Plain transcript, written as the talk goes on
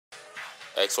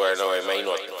xworld, no way, man. You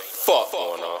know what the fuck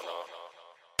going on.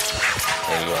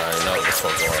 And you already know what the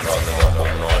fuck going on, nigga. I'm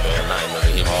moving all day and night,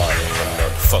 nigga. Hit me hard, nigga. You know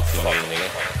what the fuck you mean, nigga.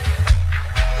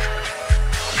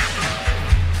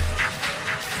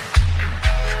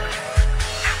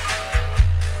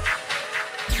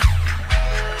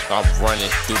 I'm running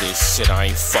through this shit,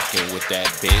 I ain't fucking with that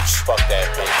bitch. Fuck that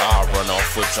bitch. I'll run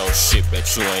off with your shit, bet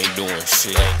you ain't doing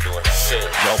shit.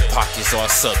 Your pockets all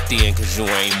sucked in cause you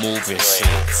ain't moving shit.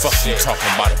 Fuck you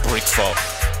talking about a brick for.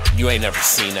 You ain't never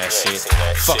seen that shit.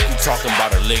 Fuck you talking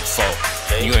about a lick for.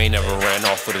 You ain't never ran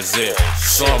off with a zip.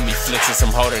 Showing me flexing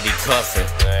some hoe that he cuffing.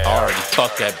 I already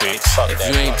fucked that bitch. If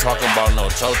you ain't talking about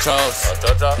no chochos,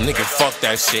 nigga, fuck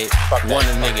that shit. Won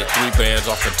a nigga 3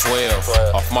 bands off of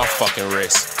 12, off my fucking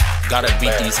wrist. Gotta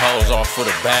beat these hoes off for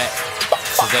the back,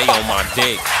 so they on my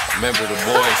dick. Remember the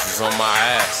boys was on my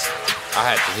ass. I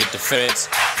had to hit the fence.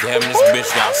 Damn, this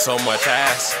bitch got so much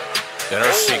ass that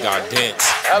her shit got dents.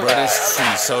 Bro, this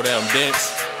tree so damn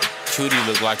dense. Cutie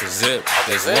look like a zip.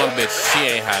 There's one bitch,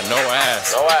 she ain't had no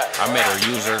ass. I made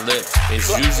her use her lips. It's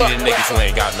usually the niggas who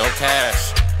ain't got no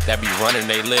cash that be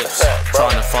running they lips.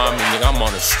 Trying to find me, nigga, I'm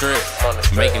on the strip,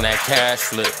 making that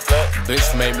cash flip. Bitch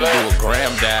made me do a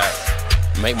gram dab,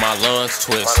 make my lungs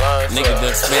twist. Nigga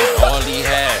done spent all he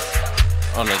had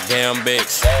on a damn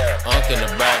bitch. Unk in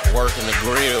the back working the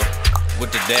grill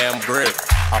with the damn grip.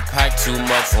 I pack too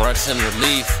much runch in the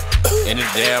leaf in the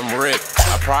damn rip.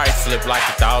 I probably flip like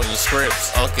 1,000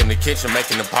 scripts. Unk in the kitchen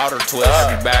making the powder twist.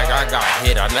 Every bag I got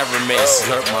hit, I never miss.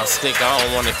 Jerk my stick, I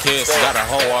don't wanna kiss. Got a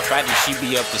hoe off at it, she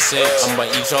be up to 6. I'ma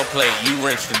eat your plate, you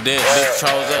rinse the dish. Bitch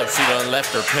chose up, she done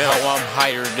left her pimp. Oh, I'm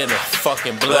higher than a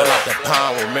fucking blood out the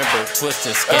pound. Remember,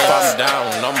 twisting skin. If I'm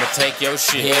down, I'ma take your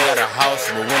shit. He ain't got a house,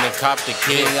 but when it copped the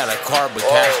kid, he ain't got a car, but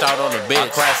cashed out on the bitch. I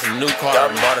crashed a new car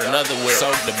and bought another whip.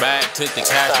 Sold the bag, took the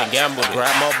cash and gambled it.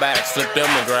 Grabbed more bags, flipped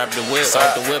them and grabbed the whip.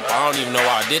 Sold the whip, I don't even know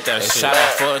why I did that shit. Shot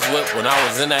at Fuzz whip when I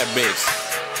was in that bitch.